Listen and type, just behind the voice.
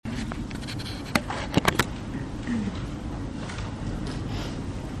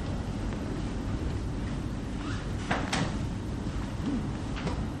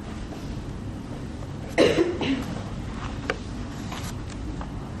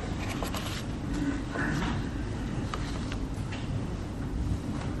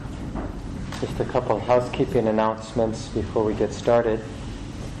Just a couple of housekeeping announcements before we get started.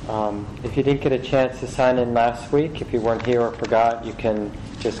 If you didn't get a chance to sign in last week, if you weren't here or forgot, you can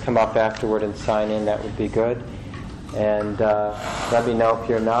just come up afterward and sign in. That would be good. And let me know if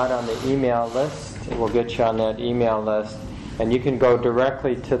you're not on the email list. We'll get you on that email list. And you can go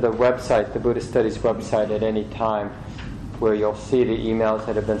directly to the website, the Buddhist Studies website, at any time, where you'll see the emails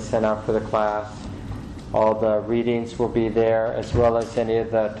that have been sent out for the class. All the readings will be there, as well as any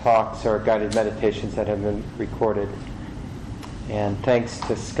of the talks or guided meditations that have been recorded. And thanks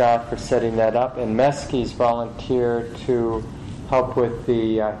to Scott for setting that up. And Meski's volunteered to help with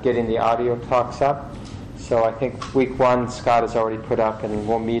the getting the audio talks up. So I think week 1 Scott has already put up, and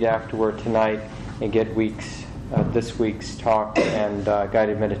we'll meet afterward tonight and get this week's talk and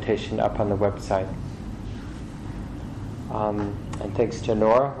guided meditation up on the website. And thanks to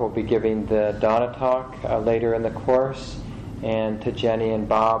Nora, who will be giving the Donna talk later in the course, and to Jenny and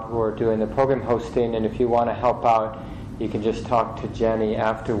Bob, who are doing the program hosting. And if you want to help out, you can just talk to Jenny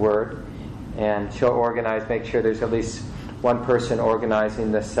afterward, and she'll organize, make sure there's at least one person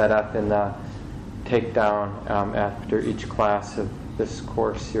organizing the setup and the takedown after each class of this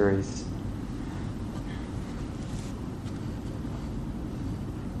course series.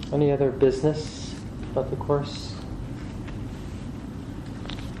 Any other business about the course?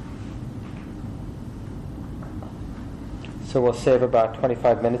 So we'll save about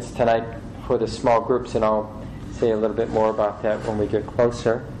 25 minutes tonight for the small groups, and I'll say a little bit more about that when we get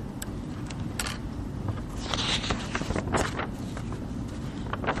closer.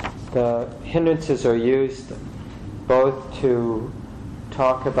 The hindrances are used both to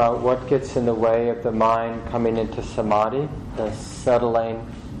talk about what gets in the way of the mind coming into samadhi, the settling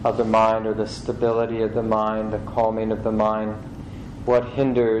of the mind or the stability of the mind, the calming of the mind, what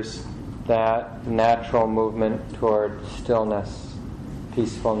hinders that natural movement toward stillness,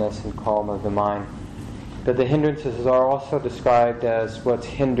 peacefulness, and calm of the mind. But the hindrances are also described as what's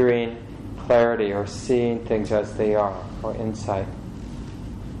hindering clarity or seeing things as they are, or insight.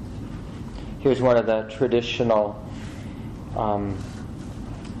 Here's one of the traditional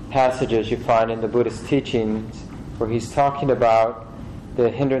passages you find in the Buddhist teachings where he's talking about the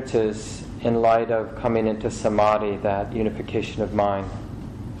hindrances in light of coming into samadhi, that unification of mind.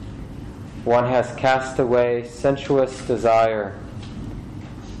 One has cast away sensuous desire.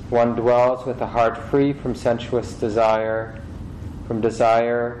 One dwells with a heart free from sensuous desire. From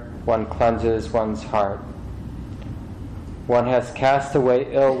desire, one cleanses one's heart. One has cast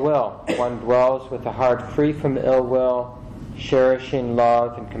away ill will. One dwells with a heart free from ill will, cherishing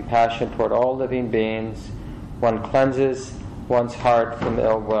love and compassion toward all living beings. One cleanses one's heart from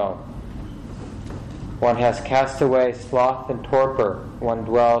ill will. One has cast away sloth and torpor. One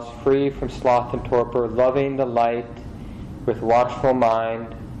dwells free from sloth and torpor, loving the light with watchful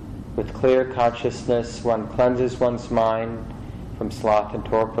mind, with clear consciousness. One cleanses one's mind from sloth and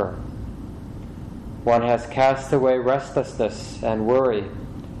torpor. One has cast away restlessness and worry,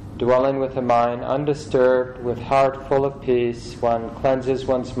 dwelling with a mind undisturbed, with heart full of peace. One cleanses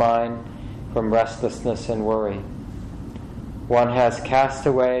one's mind from restlessness and worry. One has cast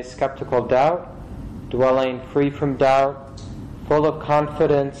away skeptical doubt, dwelling free from doubt, full of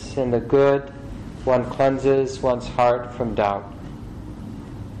confidence in the good. One cleanses one's heart from doubt.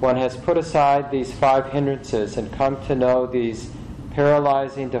 One has put aside these 5 hindrances and come to know these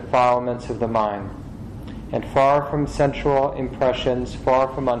paralyzing defilements of the mind. And far from sensual impressions,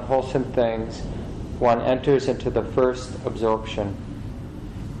 far from unwholesome things, one enters into the first absorption.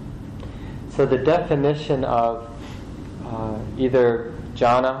 So the definition of either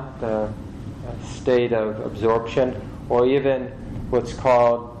jhana, the state of absorption, or even what's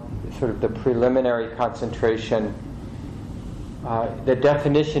called sort of the preliminary concentration, the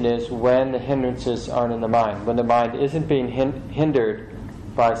definition is when the hindrances aren't in the mind. When the mind isn't being hindered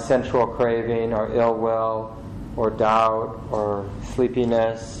by sensual craving or ill will or doubt or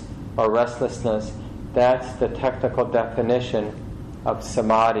sleepiness or restlessness, that's the technical definition of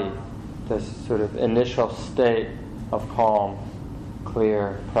samadhi, the sort of initial state of calm,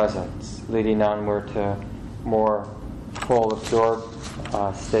 clear presence, leading onward to more full absorbed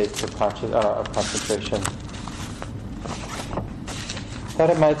states of concentration. I thought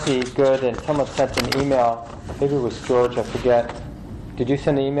it might be good, and someone sent an email, maybe it was George, I forget. Did you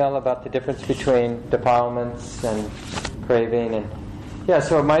send an email about the difference between defilements and craving? And yeah,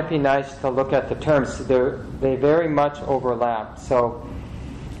 so it might be nice to look at the terms. They very much overlap. So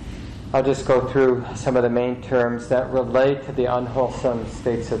I'll just go through some of the main terms that relate to the unwholesome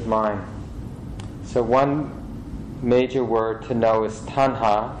states of mind. So one major word to know is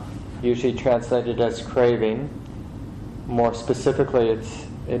tanha, usually translated as craving. More specifically, it's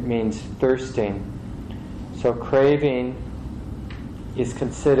it means thirsting. So craving is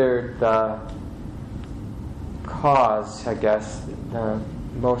considered the cause, I guess, the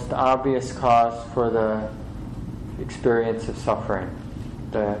most obvious cause for the experience of suffering,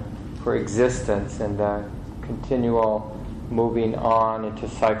 for existence and the continual moving on into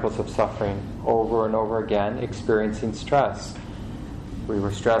cycles of suffering over and over again, experiencing stress. We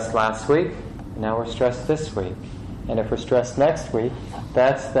were stressed last week, and now we're stressed this week. And if we're stressed next week,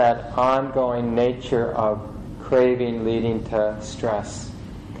 that's that ongoing nature of craving leading to stress.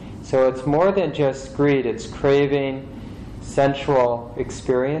 So it's more than just greed, it's craving sensual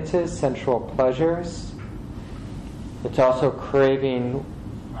experiences, sensual pleasures. It's also craving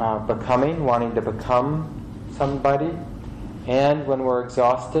becoming, wanting to become somebody. And when we're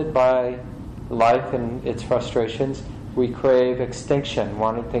exhausted by life and its frustrations, we crave extinction,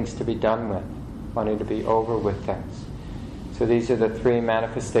 wanting things to be done with, wanting to be over with things. So these are the three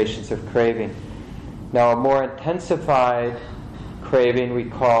manifestations of craving. Now a more intensified craving we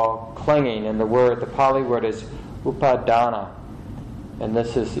call clinging, and the Pali word is upadana. And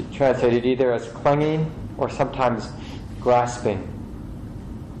this is translated either as clinging or sometimes grasping.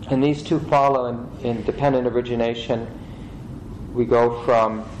 And these two follow in dependent origination. We go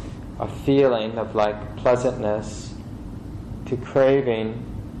from a feeling of like pleasantness to craving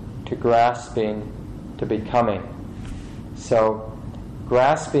to grasping to becoming. So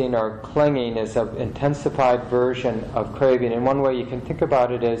grasping or clinging is an intensified version of craving. And one way you can think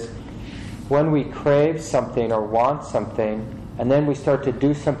about it is when we crave something or want something and then we start to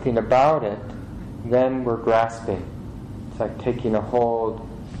do something about it, then we're grasping. It's like taking a hold,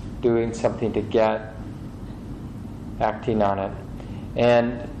 doing something to get, acting on it.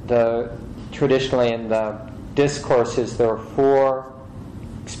 And traditionally in the discourses there are 4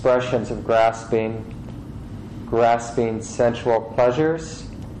 expressions of grasping. Grasping sensual pleasures,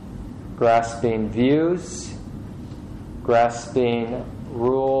 grasping views, grasping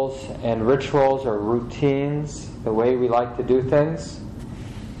rules and rituals or routines, the way we like to do things,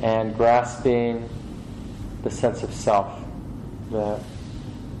 and grasping the sense of self, the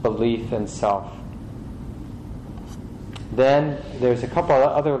belief in self. Then there's a couple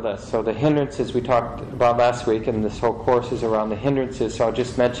of other lists. So the hindrances we talked about last week, and this whole course is around the hindrances, so I'll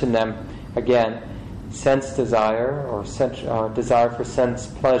just mention them again. Sense desire, or desire for sense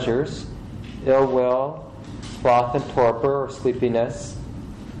pleasures, ill will, sloth and torpor, or sleepiness,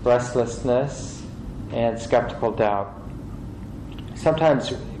 restlessness, and skeptical doubt.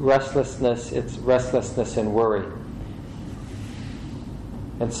 Sometimes restlessness, it's restlessness and worry.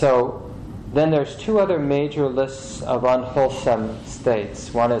 And so then there's 2 other major lists of unwholesome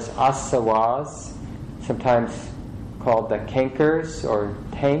states. One is asavas, sometimes called the cankers or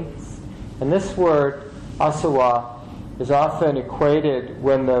taints. And this word, asawa, is often equated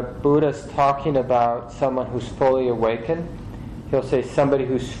when the Buddha is talking about someone who's fully awakened. He'll say somebody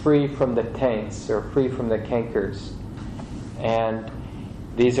who's free from the taints or free from the cankers. And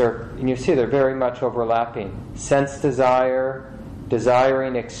these are, and you see they're very much overlapping. Sense desire,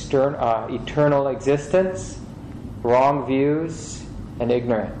 desiring eternal existence, wrong views, and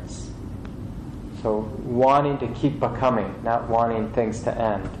ignorance. So wanting to keep becoming, not wanting things to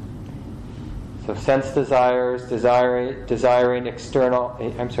end. So sense desires, desiring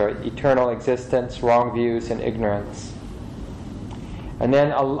eternal existence, wrong views, and ignorance. And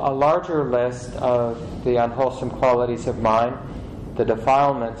then a larger list of the unwholesome qualities of mind. The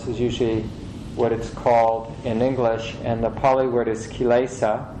defilements is usually what it's called in English, and the Pali word is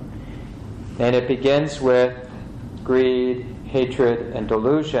kilesa. And it begins with greed, hatred, and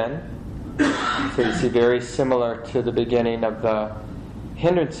delusion. So you see very similar to the beginning of the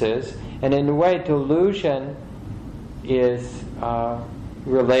hindrances. And in a way, delusion is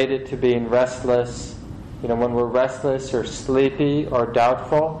related to being restless. You know, when we're restless or sleepy or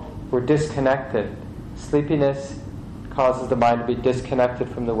doubtful, we're disconnected. Sleepiness causes the mind to be disconnected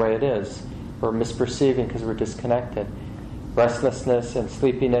from the way it is. We're misperceiving because we're disconnected. Restlessness and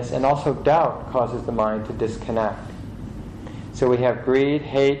sleepiness, and also doubt causes the mind to disconnect. So we have greed,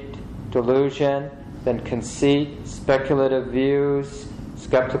 hate, delusion, then conceit, speculative views,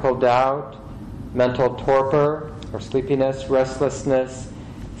 skeptical doubt, mental torpor or sleepiness, restlessness,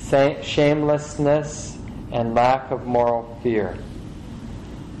 shamelessness, and lack of moral fear.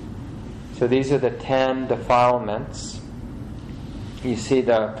 So these are the 10 defilements. You see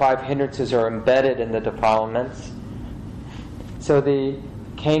the 5 hindrances are embedded in the defilements. So the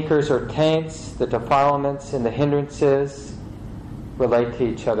cankers or taints, the defilements, and the hindrances relate to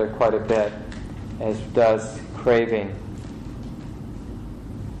each other quite a bit, as does craving.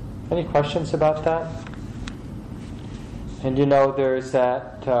 Any questions about that? And you know, there's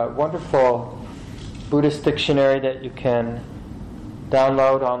that wonderful Buddhist dictionary that you can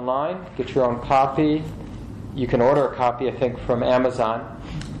download online, get your own copy. You can order a copy, I think, from Amazon,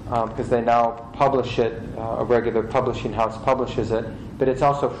 because they now publish it, a regular publishing house publishes it, but it's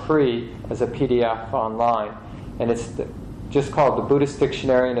also free as a PDF online. And it's just called the Buddhist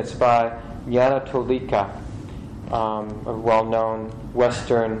Dictionary, and it's by Yanatolika, a well-known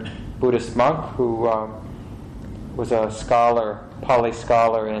Western Buddhist monk who was a scholar, Pali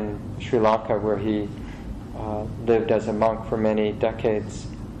scholar in Sri Lanka, where he lived as a monk for many decades.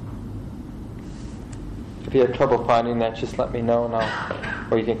 If you have trouble finding that, just let me know,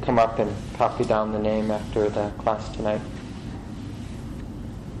 or you can come up and copy down the name after the class tonight.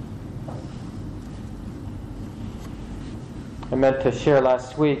 I meant to share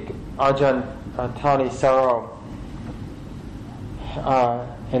last week Ajahn Tani Saro,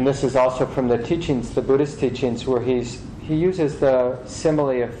 and this is also from the teachings, the Buddhist teachings, where he uses the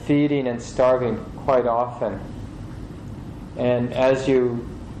simile of feeding and starving quite often. And as you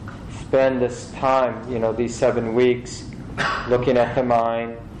spend this time, these 7 weeks, looking at the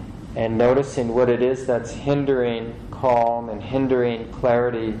mind and noticing what it is that's hindering calm and hindering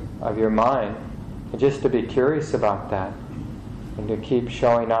clarity of your mind, and just to be curious about that, and to keep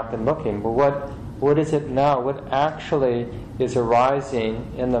showing up and looking. Well, what is it now? What actually is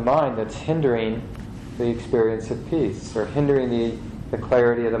arising in the mind that's hindering the experience of peace, or hindering the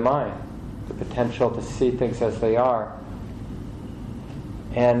clarity of the mind, the potential to see things as they are?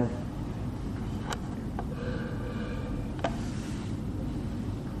 And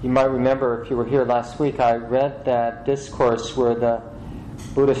you might remember, if you were here last week, I read that discourse where the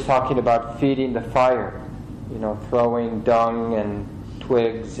Buddha is talking about feeding the fire, throwing dung and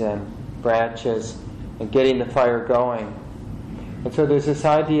twigs and branches and getting the fire going. And so there's this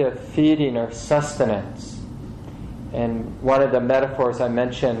idea of feeding or sustenance. And one of the metaphors I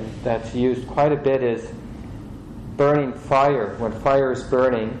mentioned that's used quite a bit is burning fire. When fire is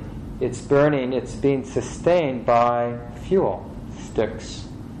burning, it's being sustained by fuel, sticks.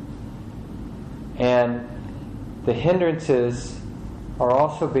 And the hindrances are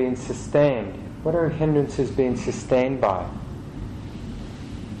also being sustained. What are hindrances being sustained by?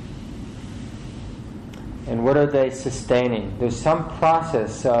 And what are they sustaining? There's some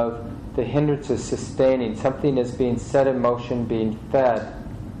process of the hindrances sustaining. Something is being set in motion, being fed.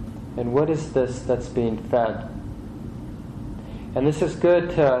 And what is this that's being fed? And this is good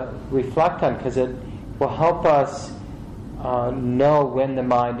to reflect on, because it will help us know when the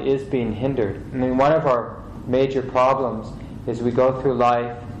mind is being hindered. I mean, one of our major problems is we go through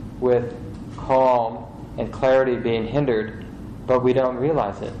life with calm and clarity being hindered, but we don't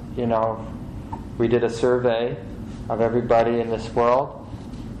realize it. We did a survey of everybody in this world.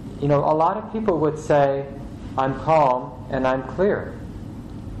 A lot of people would say, I'm calm and I'm clear.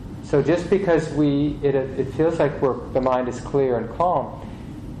 So just because it feels like the mind is clear and calm,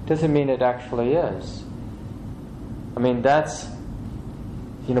 doesn't mean it actually is. I mean, that's,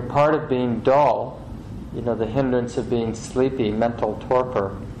 part of being dull, the hindrance of being sleepy, mental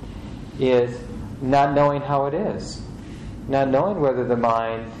torpor, is not knowing how it is. Not knowing whether the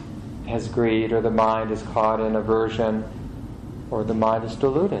mind has greed, or the mind is caught in aversion, or the mind is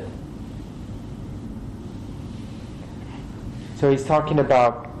deluded. So he's talking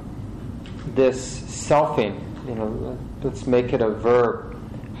about this selfing, let's make it a verb,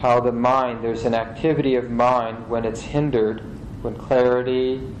 how the mind, there's an activity of mind when it's hindered, when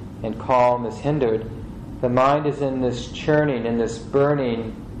clarity and calm is hindered, the mind is in this churning, in this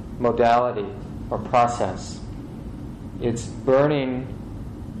burning modality or process. It's burning,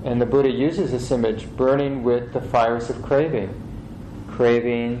 and the Buddha uses this image, burning with the fires of craving.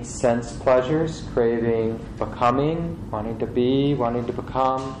 Craving sense pleasures, craving becoming, wanting to be, wanting to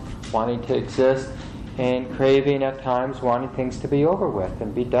become, wanting to exist, and craving at times wanting things to be over with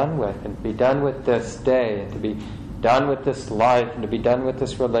and be done with, and be done with this day, and to be done with this life, and to be done with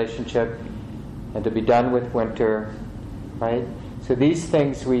this relationship, and to be done with winter, right? So these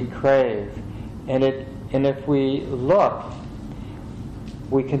things we crave, and if we look,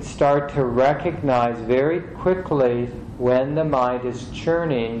 we can start to recognize very quickly when the mind is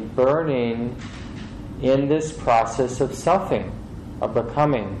churning, burning in this process of selfing, of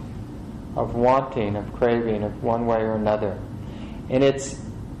becoming, of wanting, of craving, of one way or another. And it's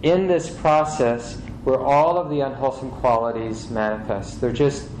in this process where all of the unwholesome qualities manifest. They're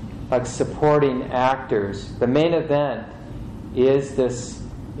just like supporting actors. The main event is this,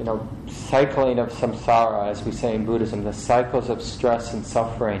 cycling of samsara, as we say in Buddhism, the cycles of stress and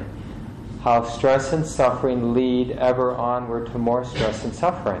suffering. How stress and suffering lead ever onward to more stress and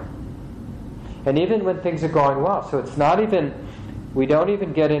suffering. And even when things are going well. So it's not even, we don't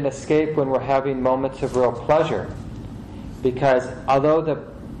even get an escape when we're having moments of real pleasure. Because although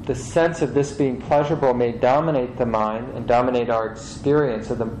the sense of this being pleasurable may dominate the mind and dominate our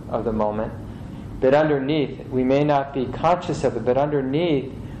experience of the moment, but underneath, we may not be conscious of it, but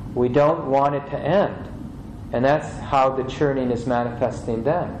underneath, we don't want it to end. And that's how the churning is manifesting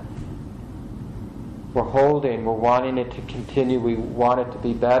then. We're holding, we're wanting it to continue, we want it to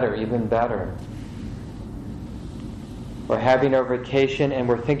be better, even better. We're having our vacation and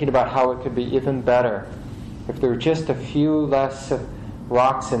we're thinking about how it could be even better. If there were just a few less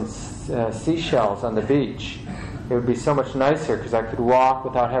rocks and seashells on the beach, it would be so much nicer because I could walk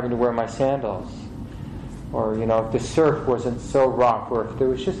without having to wear my sandals. Or, if the surf wasn't so rough, or if there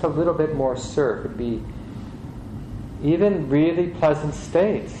was just a little bit more surf, it would be even really pleasant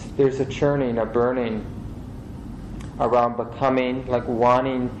states. There's a churning, a burning around becoming, like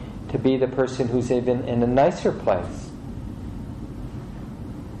wanting to be the person who's even in a nicer place.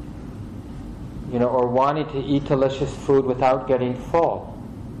 Or wanting to eat delicious food without getting full.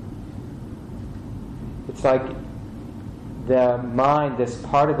 It's like the mind, this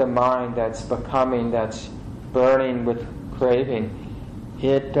part of the mind that's becoming, that's burning with craving,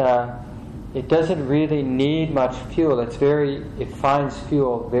 it doesn't really need much fuel. It finds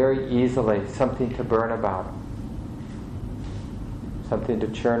fuel very easily, something to burn about, something to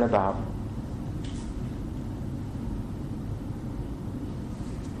churn about.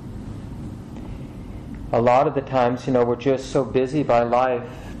 A lot of the times, we're just so busy by life,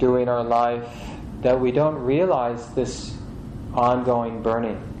 doing our life, that we don't realize this ongoing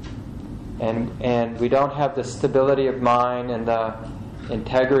burning. And we don't have the stability of mind and the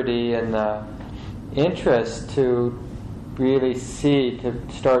integrity and the interest to really see, to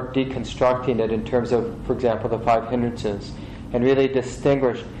start deconstructing it in terms of, for example, the 5 hindrances, and really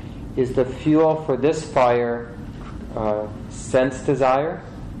distinguish, is the fuel for this fire sense desire,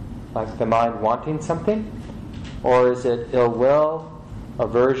 like the mind wanting something, or is it ill will,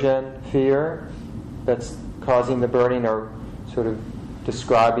 aversion, fear that's causing the burning, or sort of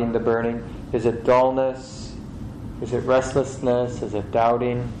describing the burning? Is it dullness? Is it restlessness? Is it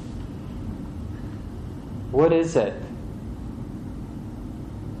doubting? What is it?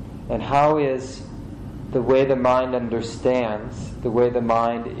 And how is the way the mind understands, the way the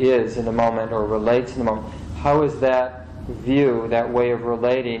mind is in a moment or relates in a moment, how is that view, that way of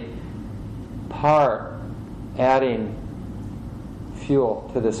relating, adding fuel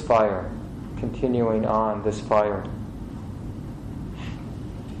to this fire, continuing on this fire?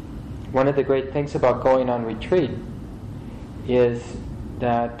 One of the great things about going on retreat is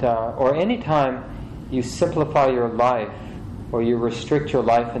that, or any time you simplify your life or you restrict your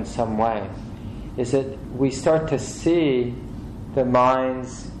life in some way, is that we start to see the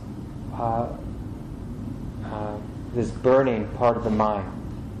mind's, this burning part of the mind.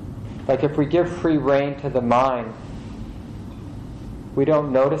 Like if we give free rein to the mind, we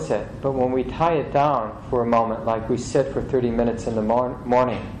don't notice it. But when we tie it down for a moment, like we sit for 30 minutes in the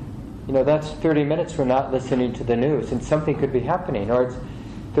morning, that's 30 minutes we're not listening to the news, and something could be happening. Or it's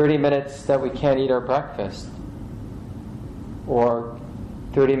 30 minutes that we can't eat our breakfast. Or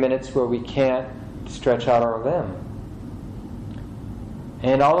 30 minutes where we can't stretch out our limb.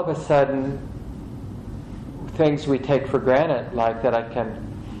 And all of a sudden, things we take for granted, like that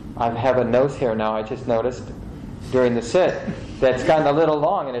I have a nose hair now, I just noticed during the sit, that's gotten a little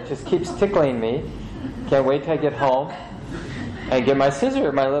long and it just keeps tickling me. Can't wait till I get home and get my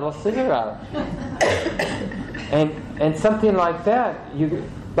little scissor out. And something like that,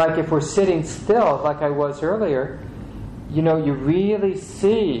 like if we're sitting still, like I was earlier, you really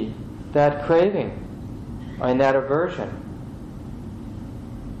see that craving and that aversion.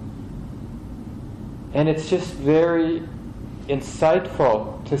 And it's just very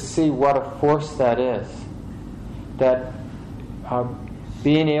insightful to see what a force that is. That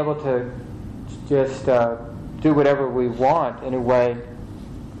being able to just do whatever we want in a way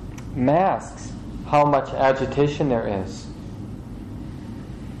masks how much agitation there is.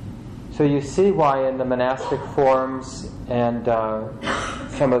 So you see why in the monastic forms and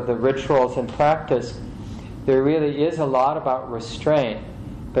some of the rituals and practice, there really is a lot about restraint.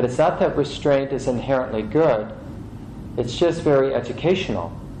 But it's not that restraint is inherently good. It's just very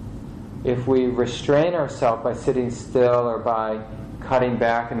educational. If we restrain ourselves by sitting still or by cutting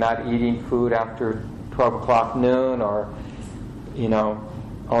back and not eating food after 12 o'clock noon, or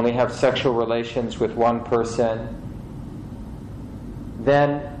only have sexual relations with one person,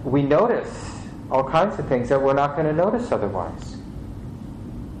 then we notice all kinds of things that we're not going to notice otherwise.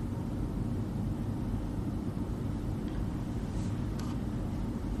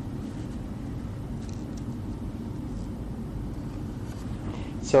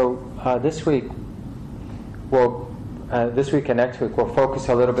 So this week and next week we'll focus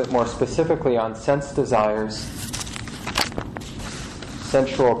a little bit more specifically on sense desires,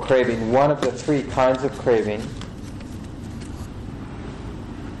 sensual craving, one of the three kinds of craving.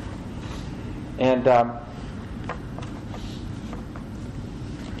 And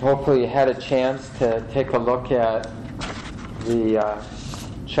hopefully you had a chance to take a look at the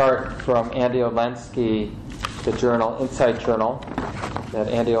chart from Andy Olensky, the journal, Insight Journal, that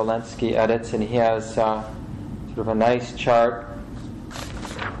Andy Olensky edits, and he has sort of a nice chart.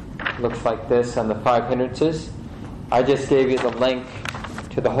 Looks like this on the 5 hindrances. I just gave you the link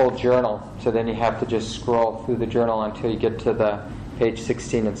to the whole journal, so then you have to just scroll through the journal until you get to the page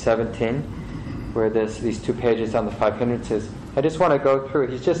 16 and 17, where there's these 2 pages on the 5 hindrances. I just want to go through.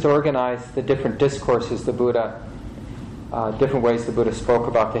 He's just organized the different discourses the Buddha, different ways the Buddha spoke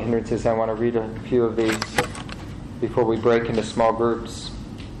about the hindrances. I want to read a few of these before we break into small groups.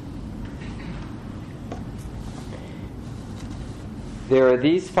 There are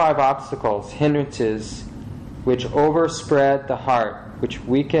these 5 obstacles, hindrances, which overspread the heart, which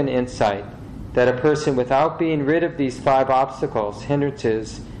weaken insight, that a person without being rid of these 5 obstacles,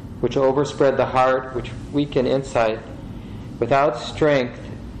 hindrances, which overspread the heart, which weaken insight, without strength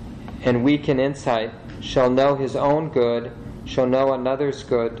and weaken insight, shall know his own good, shall know another's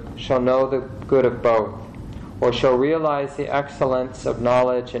good, shall know the good of both, or shall realize the excellence of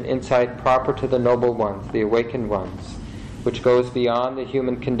knowledge and insight proper to the noble ones, the awakened ones, which goes beyond the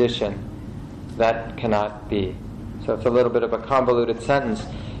human condition. That cannot be. So it's a little bit of a convoluted sentence,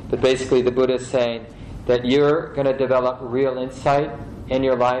 but basically the Buddha is saying that you're going to develop real insight in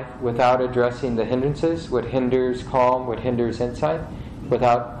your life without addressing the hindrances, what hinders calm, what hinders insight,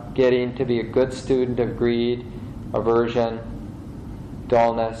 without getting to be a good student of greed, aversion,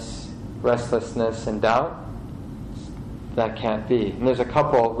 dullness, restlessness, and doubt. That can't be. And there's a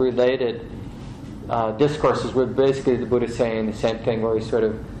couple related discourses where basically the Buddha is saying the same thing, where he sort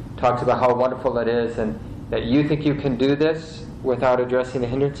of talks about how wonderful it is and that you think you can do this without addressing the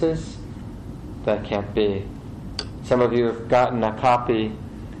hindrances. That can't be. Some of you have gotten a copy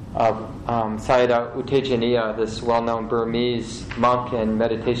of Sayadaw U Tejaniya, this well-known Burmese monk and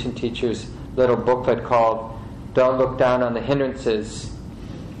meditation teacher's little booklet called Don't Look Down on the Hindrances.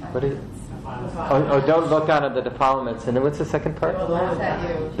 What is it? Oh, don't look down at the defilements. And then what's the second part? They will laugh at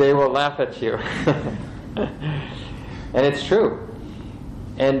you. They will laugh at you. And it's true.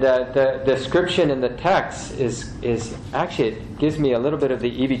 And the description in the text is actually, it gives me a little bit of the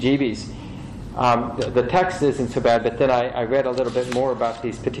heebie-jeebies. The text isn't so bad, but then I read a little bit more about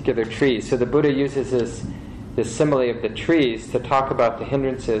these particular trees. So the Buddha uses this simile of the trees to talk about the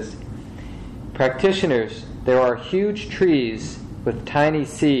hindrances. Practitioners, there are huge trees with tiny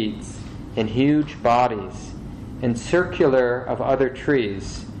seeds in huge bodies, encircular of other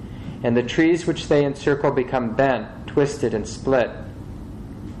trees, and the trees which they encircle become bent, twisted, and split.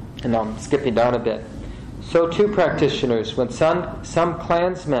 And I'm skipping down a bit. So too practitioners, when some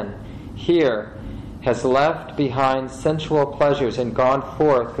clansman here has left behind sensual pleasures and gone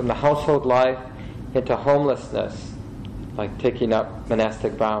forth from the household life into homelessness, like taking up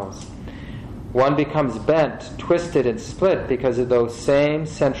monastic vows, one becomes bent, twisted, and split because of those same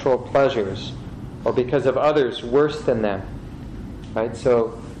sensual pleasures, or because of others worse than them. Right?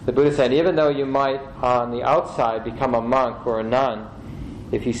 So the Buddha said, even though you might on the outside become a monk or a nun,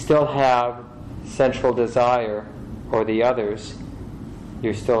 if you still have sensual desire or the others,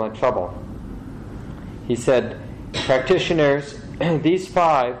 you're still in trouble. He said, practitioners, these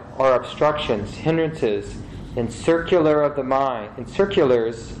 5 are obstructions, hindrances, encirculars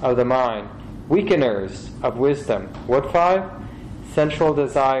of the mind, weakeners of wisdom. What 5? Sensual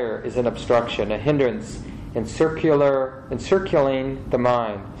desire is an obstruction, a hindrance, encircling the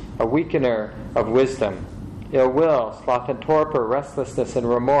mind, a weakener of wisdom. Ill will, sloth and torpor, restlessness and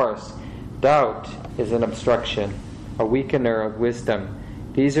remorse. Doubt is an obstruction, a weakener of wisdom.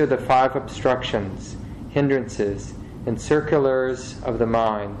 These are the 5 obstructions, hindrances, encirculars of the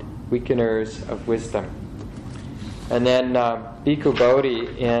mind, weakeners of wisdom. And then Bhikkhu Bodhi,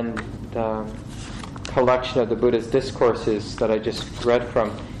 in the collection of the Buddha's discourses that I just read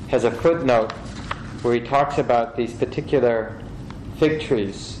from, has a footnote where he talks about these particular fig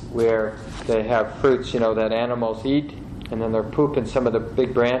trees where they have fruits, that animals eat, and then their poop in some of the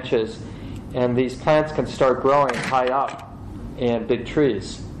big branches. And these plants can start growing high up in big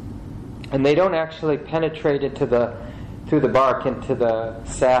trees. And they don't actually penetrate through the bark into the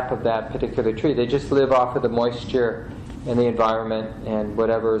sap of that particular tree. They just live off of the moisture and the environment and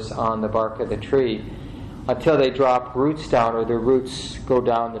whatever's on the bark of the tree until they drop roots down, or their roots go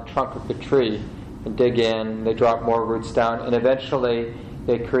down the trunk of the tree and dig in. They drop more roots down, and eventually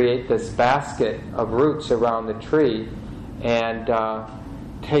they create this basket of roots around the tree and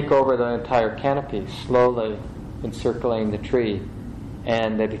take over the entire canopy, slowly encircling the tree.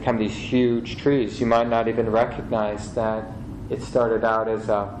 And they become these huge trees. You might not even recognize that it started out as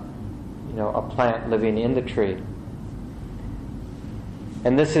a plant living in the tree.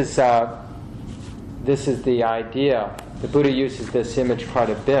 And this is the idea. The Buddha uses this image quite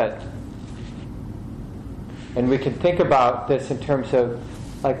a bit. And we can think about this in terms of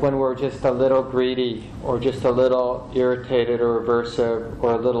like when we're just a little greedy or just a little irritated or aversive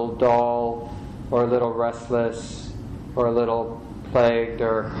or a little dull or a little restless or a little plagued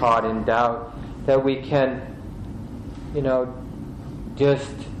or caught in doubt, that we can,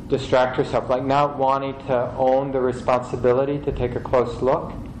 just distract ourselves, like not wanting to own the responsibility to take a close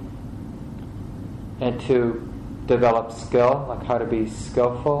look and to develop skill, like how to be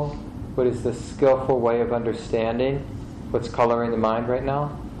skillful. What is the skillful way of understanding what's coloring the mind right now?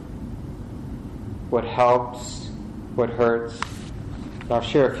 What helps? What hurts? And I'll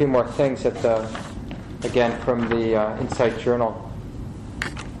share a few more things again from the Insight Journal.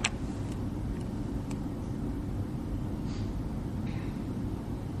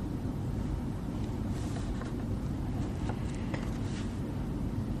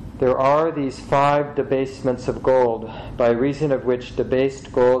 There are these 5 debasements of gold, by reason of which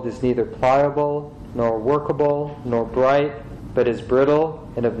debased gold is neither pliable, nor workable, nor bright, but is brittle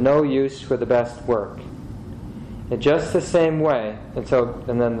and of no use for the best work. In just the same way, and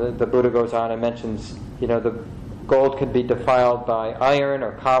then the Buddha goes on and mentions, the gold could be defiled by iron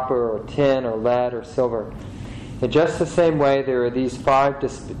or copper or tin or lead or silver. In just the same way, there are these 5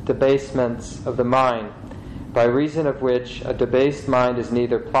 debasements of the mind, by reason of which a debased mind is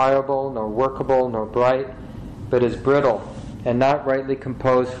neither pliable, nor workable, nor bright, but is brittle, and not rightly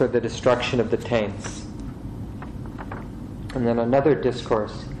composed for the destruction of the taints. And then another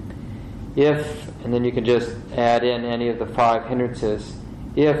discourse. If, and then you can just add in any of the 5 hindrances,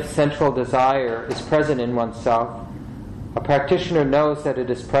 if sensual desire is present in oneself, a practitioner knows that it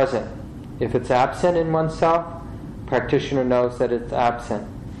is present. If it's absent in oneself, a practitioner knows that it's absent.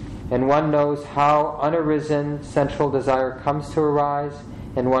 And one knows how unarisen sensual desire comes to arise,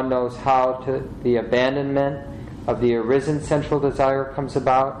 and one knows how the abandonment of the arisen sensual desire comes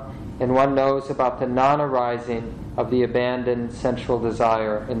about, and one knows about the non-arising of the abandoned sensual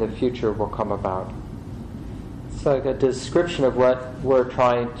desire in the future will come about. It's like a description of what we're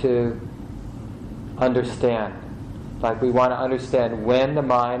trying to understand. Like we want to understand when the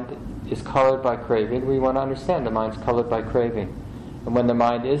mind is colored by craving, we want to understand the mind's colored by craving. And when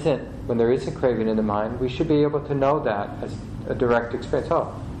there isn't craving in the mind, we should be able to know that as a direct experience.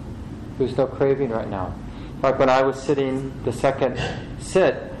 Oh, there's no craving right now. Like when I was sitting the second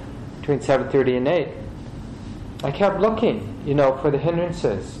sit between 7:30 and 8, I kept looking, for the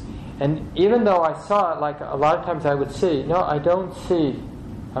hindrances. And even though I saw it, like a lot of times I would see, no, I don't see,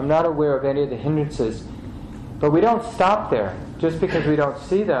 I'm not aware of any of the hindrances. But we don't stop there. Just because we don't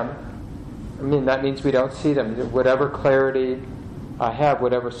see them, that means we don't see them. Whatever clarity I have,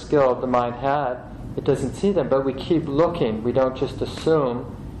 whatever skill the mind had, it doesn't see them, but we keep looking. We don't just assume,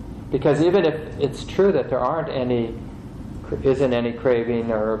 because even if it's true that there isn't any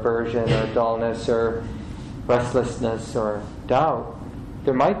craving or aversion or dullness or restlessness or doubt,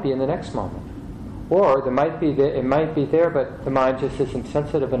 there might be in the next moment. Or it might be there, but the mind just isn't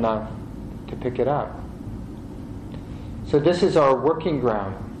sensitive enough to pick it up. So this is our working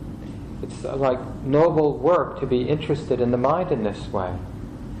ground. It's like noble work to be interested in the mind in this way.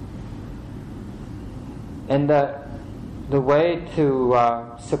 And the way to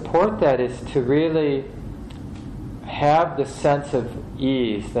support that is to really have the sense of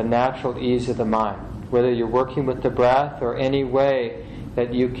ease, the natural ease of the mind. Whether you're working with the breath or any way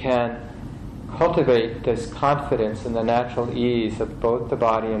that you can cultivate this confidence in the natural ease of both the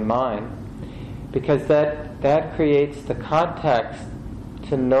body and mind, because that creates the context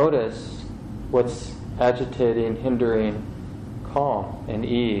to notice what's agitating, hindering calm and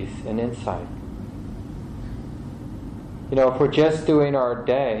ease and insight. If we're just doing our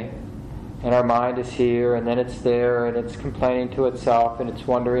day and our mind is here and then it's there and it's complaining to itself and it's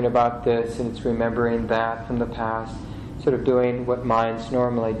wondering about this and it's remembering that from the past, sort of doing what minds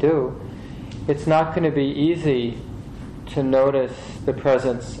normally do, it's not going to be easy to notice the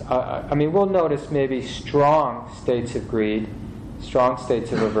presence. We'll notice maybe strong states of greed, strong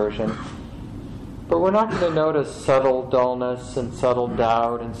states of aversion, but we're not going to notice subtle dullness and subtle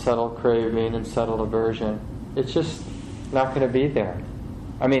doubt and subtle craving and subtle aversion. It's just not going to be there.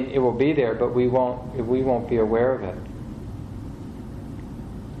 It will be there, but we won't be aware of it.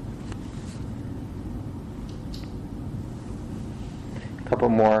 A couple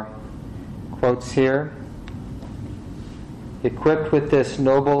more quotes here. Equipped with this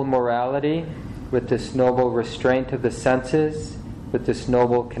noble morality, with this noble restraint of the senses, with this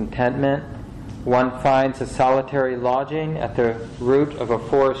noble contentment, one finds a solitary lodging at the root of a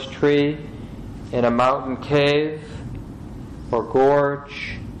forest tree, in a mountain cave, or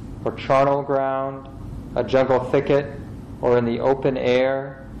gorge, or charnel ground, a jungle thicket, or in the open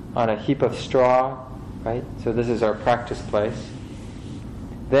air on a heap of straw, right? So this is our practice place.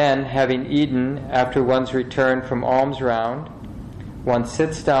 Then, having eaten after one's return from alms round, one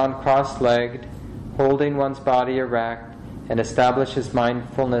sits down cross-legged, holding one's body erect, and establishes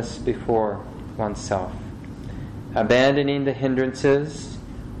mindfulness before oneself. Abandoning the hindrances,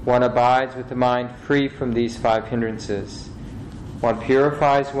 one abides with the mind free from these 5 hindrances. One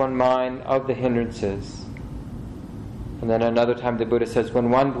purifies one mind of the hindrances. And then another time the Buddha says, when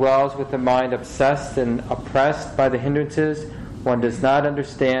one dwells with the mind obsessed and oppressed by the hindrances, one does not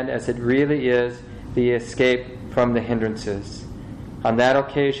understand as it really is the escape from the hindrances. On that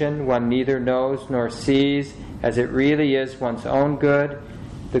occasion, one neither knows nor sees as it really is one's own good,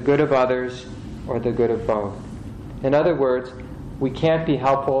 the good of others, or the good of both. In other words, we can't be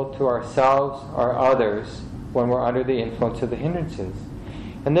helpful to ourselves or others when we're under the influence of the hindrances.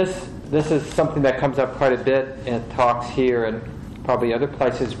 And this is something that comes up quite a bit in talks here and probably other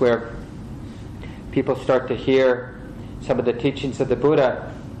places where people start to hear some of the teachings of the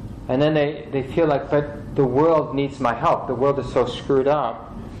Buddha, and then they feel like, but the world needs my help. The world is so screwed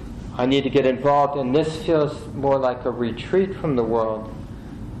up. I need to get involved, and this feels more like a retreat from the world.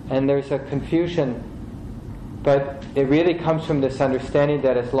 And there's a confusion, but it really comes from this understanding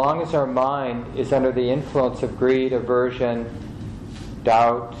that as long as our mind is under the influence of greed, aversion,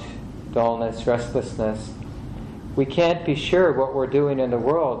 doubt, dullness, restlessness, we can't be sure what we're doing in the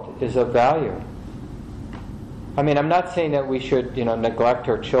world is of value. I mean, I'm not saying that we should, neglect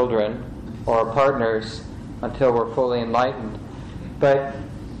our children or our partners until we're fully enlightened, but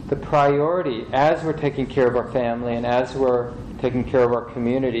the priority, as we're taking care of our family and as we're taking care of our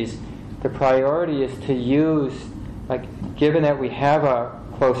communities, the priority is to use, given that we have a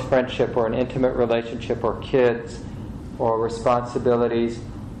close friendship or an intimate relationship or kids or responsibilities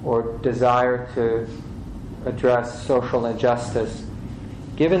or desire to address social injustice,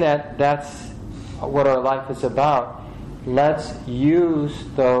 given that that's what our life is about, let's use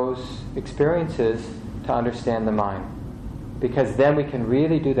those experiences to understand the mind. Because then we can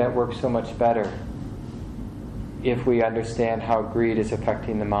really do that work so much better if we understand how greed is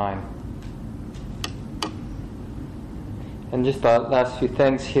affecting the mind. And just the last few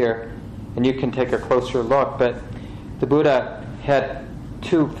things here, and you can take a closer look, but the Buddha had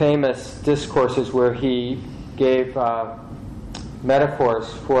 2 famous discourses where he gave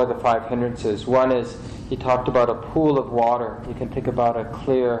metaphors for the 5 hindrances. One is, he talked about a pool of water. You can think about a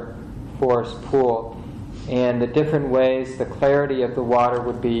clear forest pool, and the different ways the clarity of the water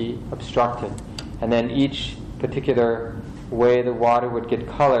would be obstructed. And then each particular way the water would get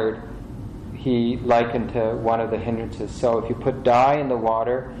colored, he likened to one of the hindrances. So if you put dye in the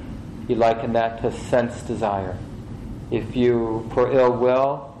water, he likened that to sense desire. If you, for ill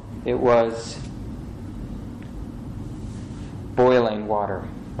will, it was boiling water,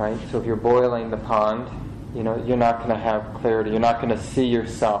 right? So if you're boiling the pond, you're not going to have clarity. You're not going to see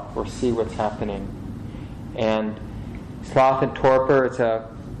yourself or see what's happening. And sloth and torpor is a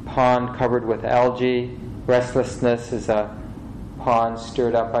pond covered with algae. Restlessness is a pond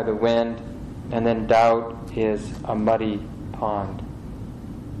stirred up by the wind. And then doubt is a muddy pond.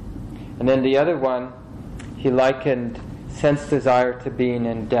 And then the other one, he likened sense desire to being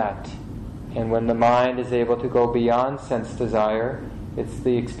in debt. And when the mind is able to go beyond sense desire, it's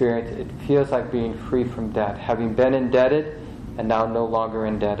the experience, it feels like being free from debt. Having been indebted and now no longer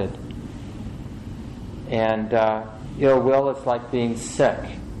indebted. And ill will is like being sick.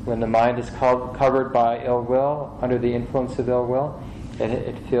 When the mind is covered by ill will, under the influence of ill will,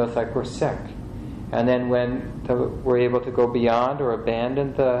 it feels like we're sick. And then when we're able to go beyond or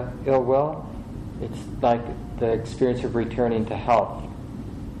abandon the ill will, it's like the experience of returning to health.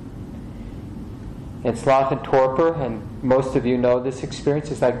 In sloth and torpor, and most of you know this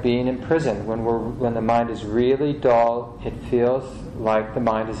experience, is like being in prison. When the mind is really dull, it feels like the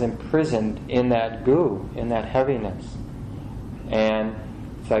mind is imprisoned in that goo, in that heaviness. And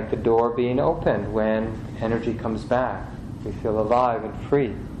it's like the door being opened when energy comes back. We feel alive and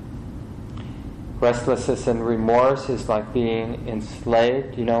free. Restlessness and remorse is like being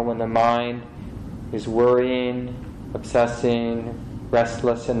enslaved. When the mind is worrying, obsessing,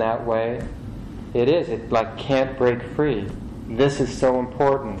 restless in that way, it can't break free. This is so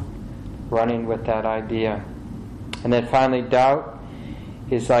important, running with that idea. And then finally, doubt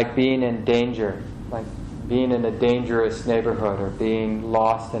is like being in danger, like being in a dangerous neighborhood or being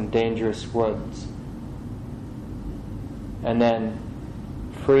lost in dangerous woods. And then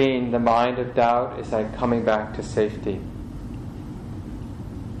freeing the mind of doubt is like coming back to safety.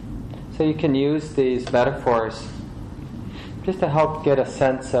 So you can use these metaphors just to help get a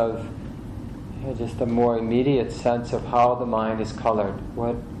sense of, just a more immediate sense of how the mind is colored,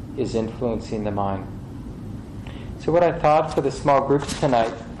 what is influencing the mind. So what I thought for the small groups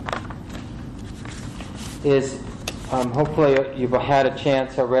tonight is hopefully you've had a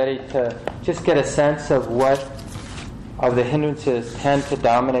chance already to just get a sense of what of the hindrances tend to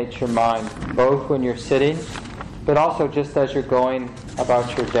dominate your mind, both when you're sitting, but also just as you're going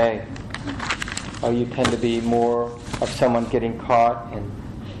about your day. You tend to be more of someone getting caught in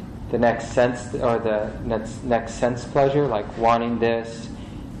the next sense, or the next sense pleasure, like wanting this,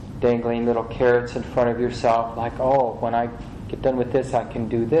 dangling little carrots in front of yourself, like, oh, when I get done with this, I can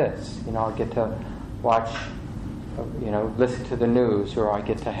do this. I'll get to watch, listen to the news, or I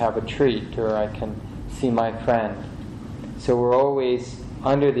get to have a treat, or I can see my friend. So we're always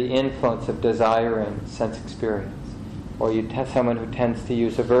under the influence of desire and sense experience. Or you have someone who tends to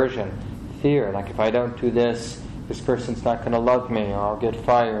use aversion, fear, like if I don't do this, this person's not going to love me, or I'll get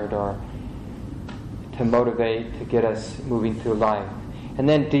fired, or to motivate, to get us moving through life. And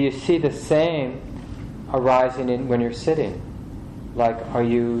then do you see the same arising when you're sitting? Like, are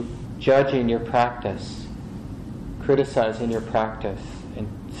you judging your practice, criticizing your practice, in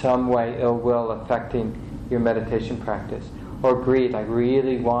some way ill will affecting your meditation practice? Or greed, like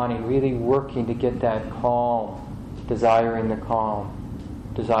really wanting, really working to get that calm, desiring the calm,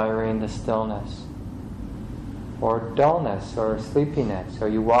 desiring the stillness. Or dullness, or sleepiness. Are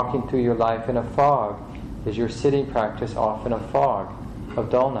you walking through your life in a fog? Is your sitting practice often a fog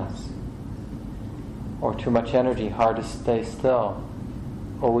of dullness? Or too much energy, hard to stay still?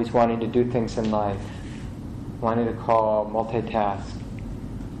 Always wanting to do things in life, wanting to call, multitask.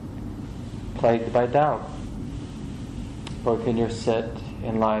 Plagued by doubt, both in your sit,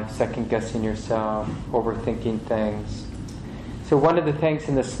 in life, second-guessing yourself, overthinking things. So one of the things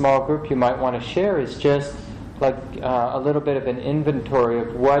in the small group you might want to share is just like a little bit of an inventory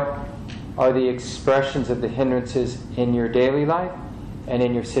of what are the expressions of the hindrances in your daily life and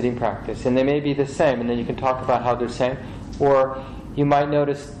in your sitting practice. And they may be the same, and then you can talk about how they're the same. Or you might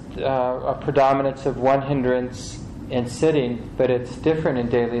notice a predominance of one hindrance in sitting, but it's different in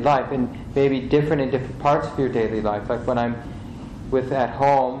daily life, and maybe different in different parts of your daily life. Like when I'm at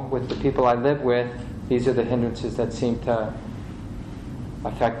home with the people I live with, these are the hindrances that seem to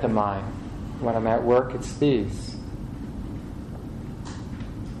affect the mind. When I'm at work, it's these.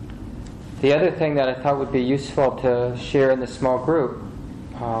 The other thing that I thought would be useful to share in the small group,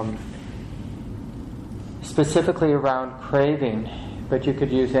 specifically around craving, but you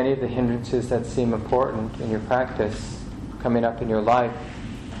could use any of the hindrances that seem important in your practice coming up in your life.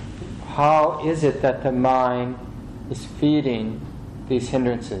 How is it that the mind is feeding these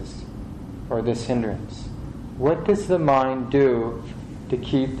hindrances, or this hindrance? What does the mind do to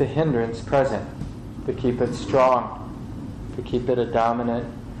keep the hindrance present, to keep it strong, to keep it a dominant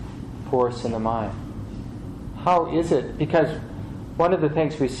force in the mind? How is it? Because one of the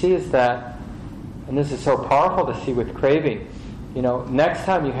things we see is that, and this is so powerful to see with craving, next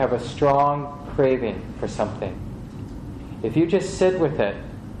time you have a strong craving for something, if you just sit with it,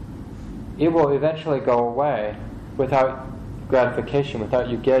 it will eventually go away without gratification, without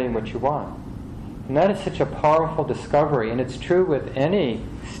you getting what you want. And that is such a powerful discovery, and it's true with any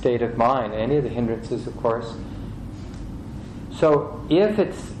state of mind, any of the hindrances, of course. So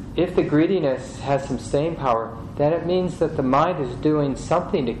if the greediness has some staying power, then it means that the mind is doing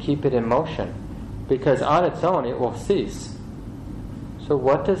something to keep it in motion, because on its own it will cease. So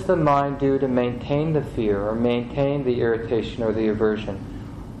what does the mind do to maintain the fear, or maintain the irritation or the aversion?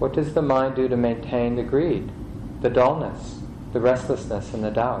 What does the mind do to maintain the greed, the dullness, the restlessness, and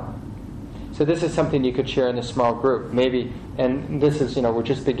the doubt? So this is something you could share in a small group. Maybe, and this is, we're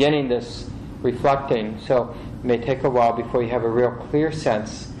just beginning this reflecting, so it may take a while before you have a real clear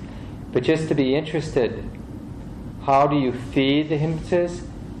sense. But just to be interested, how do you feed the hindrances,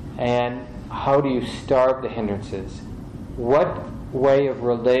 and how do you starve the hindrances? What way of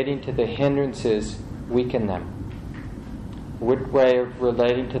relating to the hindrances weaken them? What way of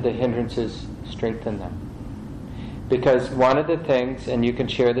relating to the hindrances strengthen them? Because one of the things, and you can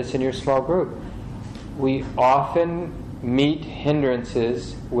share this in your small group, we often meet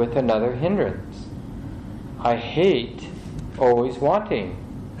hindrances with another hindrance. I hate always wanting.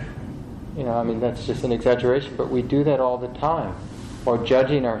 That's just an exaggeration, but we do that all the time. Or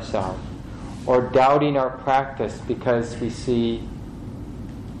judging ourselves. Or doubting our practice because we see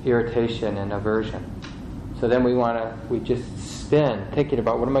irritation and aversion. So then we just spin, thinking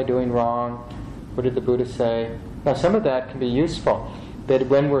about, what am I doing wrong? What did the Buddha say? Now some of that can be useful, but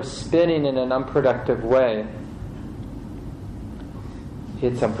when we're spinning in an unproductive way,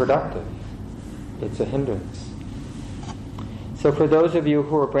 it's unproductive. It's a hindrance. So for those of you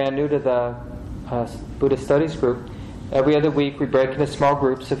who are brand new to the Buddha Studies group, every other week we break into small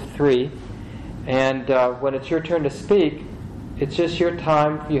groups of 3, and when it's your turn to speak, it's just your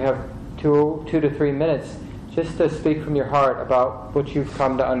time. You have 2 to 3 minutes just to speak from your heart about what you've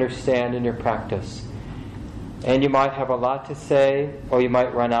come to understand in your practice. And you might have a lot to say, or you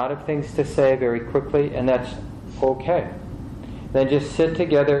might run out of things to say very quickly, and that's okay. Then just sit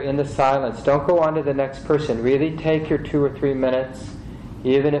together in the silence. Don't go on to the next person. Really take your 2 or 3 minutes,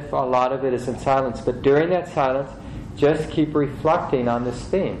 even if a lot of it is in silence. But during that silence, just keep reflecting on this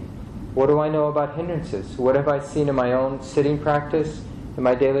theme. What do I know about hindrances? What have I seen in my own sitting practice, in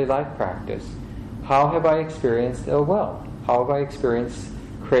my daily life practice? How have I experienced ill will? How have I experienced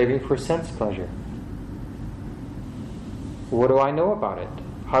craving for sense pleasure? What do I know about it?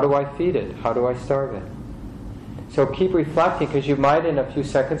 How do I feed it? How do I starve it? So keep reflecting, because you might in a few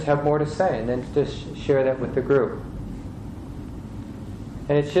seconds have more to say, and then just share that with the group.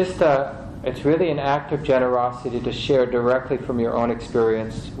 And it's really an act of generosity to share directly from your own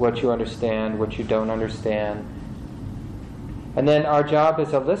experience what you understand, what you don't understand. And then our job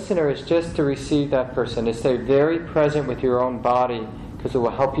as a listener is just to receive that person, to stay very present with your own body, because it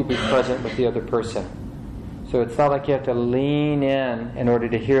will help you be present with the other person. So it's not like you have to lean in order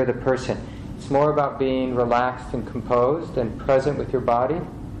to hear the person. It's more about being relaxed and composed and present with your body.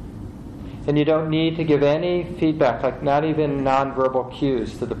 And you don't need to give any feedback, like not even nonverbal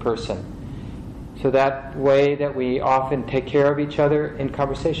cues to the person. So that way that we often take care of each other in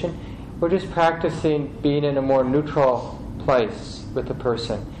conversation, we're just practicing being in a more neutral place with the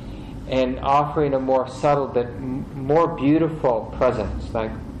person and offering a more subtle but more beautiful presence.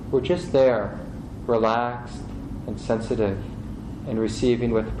 Like we're just there, relaxed and sensitive, and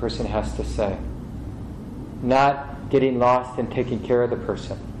receiving what the person has to say. Not getting lost in taking care of the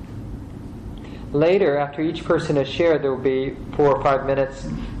person. Later, after each person has shared, there will be 4 or 5 minutes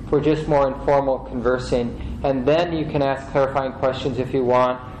for just more informal conversing, and then you can ask clarifying questions if you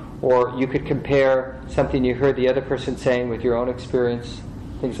want, or you could compare something you heard the other person saying with your own experience,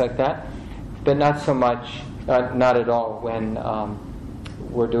 things like that. But not so much, not at all, when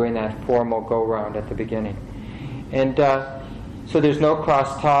we're doing that formal go-round at the beginning. And so there's no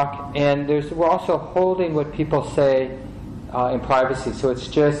cross-talk, and we're also holding what people say in privacy. So it's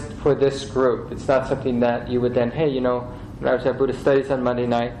just for this group. It's not something that you would then, hey, when I was at Buddha Studies on Monday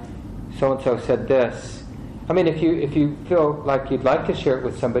night, so-and-so said this. I mean, if you feel like you'd like to share it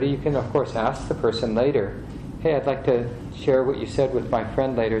with somebody, you can, of course, ask the person later, hey, I'd like to share what you said with my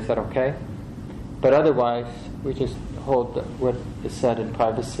friend later. Is that okay? But otherwise, we just hold what is said in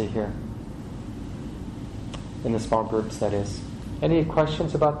privacy here. In the small groups, that is. Any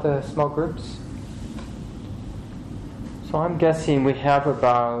questions about the small groups? So I'm guessing we have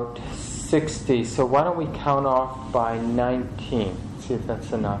about 60. So why don't we count off by 19? See if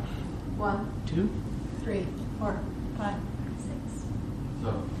that's enough. 1, 2, 3, 4, 5, 6.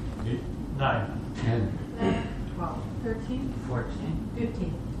 So 8, 9, 10, 11, 12, 13, 14,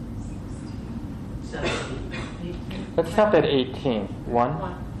 15, 16, 17, 18. Let's stop at 18.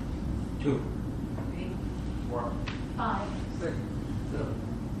 1, 2, 3, 4, 5, 6, 7,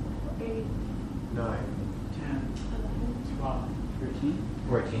 8, 9, 10, 11, 12, 13,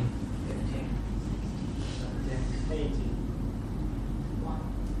 14, 15, 16, 18, 1,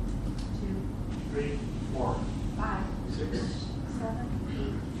 2, 3, 4, 5, 6, 7, 8,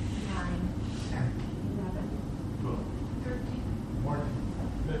 9, 10, 11, 12, 13, 14,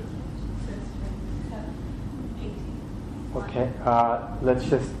 15. 16, 17, 18. okay. Let's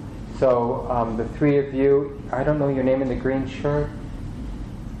just... So the 3 of you, I don't know your name in the green shirt.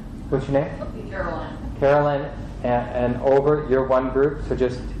 What's your name? Caroline. Carolyn and over, you're one group, so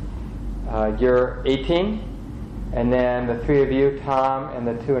just you're 18. And then the 3 of you, Tom, and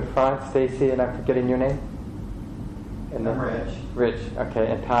the 2 in front, Stacy, and I'm forgetting your name? And then Rich. Rich,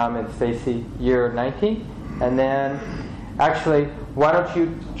 okay, and Tom and Stacy, you're 19. And then, actually, why don't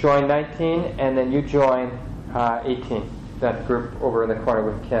you join 19 and then you join 18, that group over in the corner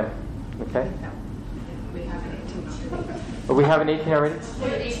with Kim, okay? We have an 18. Oh, we have an 18 already?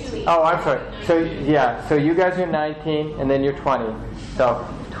 Oh, I'm sorry. So, yeah, so you guys are 19 and then you're 20. So,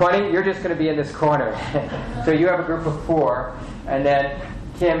 20, you're just going to be in this corner. So you have a group of 4, and then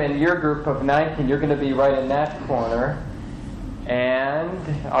Kim and your group of 19, you're going to be right in that corner. And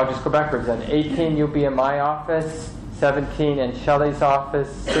I'll just go backwards then. 18, you'll be in my office. 17 in Shelley's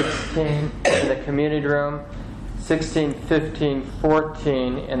office, 16 in the community room, 16, 15,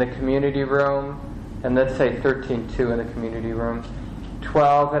 14 in the community room, and let's say 13, 2 in the community room,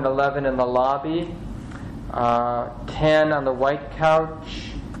 12 and 11 in the lobby, 10 on the white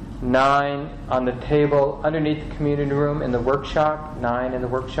couch, 9 on the table underneath the community room in the workshop, 9 in the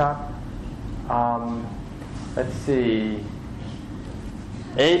workshop. Let's see,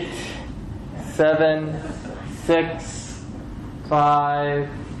 8, 7, 6, 5,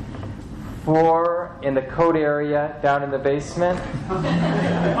 4 in the code area down in the basement,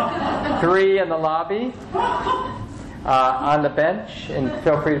 3 in the lobby, on the bench, and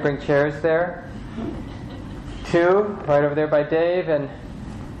feel free to bring chairs there, 2 right over there by Dave, and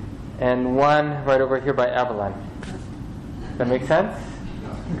 1 right over here by Evelyn. Does that make sense?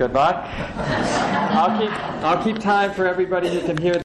 Good luck. I'll keep time for everybody who can hear